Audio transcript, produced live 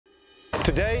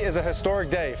Today is a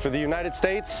historic day for the United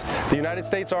States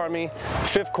Army,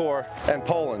 5th Corps, and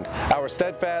Poland, our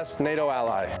steadfast NATO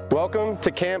ally. Welcome to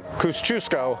Camp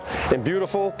Kosciuszko in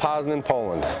beautiful Poznan,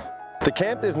 Poland. The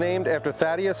camp is named after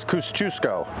Thaddeus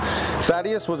Kościuszko.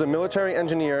 Thaddeus was a military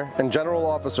engineer and general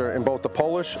officer in both the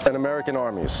Polish and American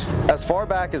armies. As far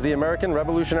back as the American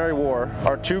Revolutionary War,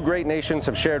 our two great nations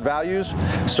have shared values,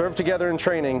 served together in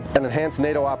training, and enhanced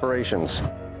NATO operations.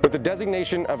 With the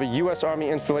designation of a U.S. Army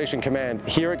Installation Command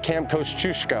here at Camp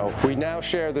Kosciuszko, we now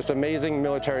share this amazing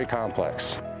military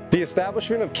complex. The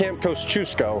establishment of Camp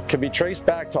Kosciuszko can be traced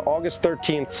back to August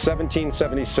 13,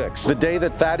 1776, the day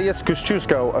that Thaddeus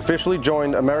Kościuszko officially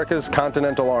joined America's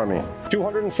Continental Army.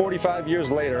 245 years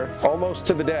later, almost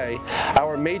to the day,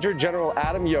 our Major General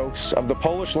Adam Yokes of the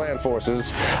Polish Land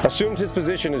Forces assumed his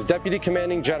position as Deputy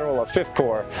Commanding General of 5th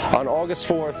Corps on August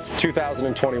 4,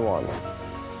 2021.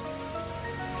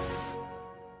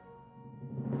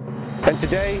 And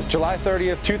today, July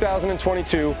 30th,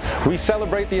 2022, we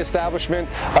celebrate the establishment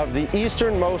of the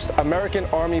easternmost American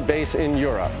Army base in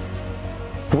Europe.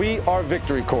 We are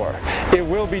Victory Corps. It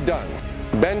will be done.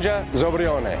 Będzie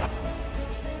zrobione.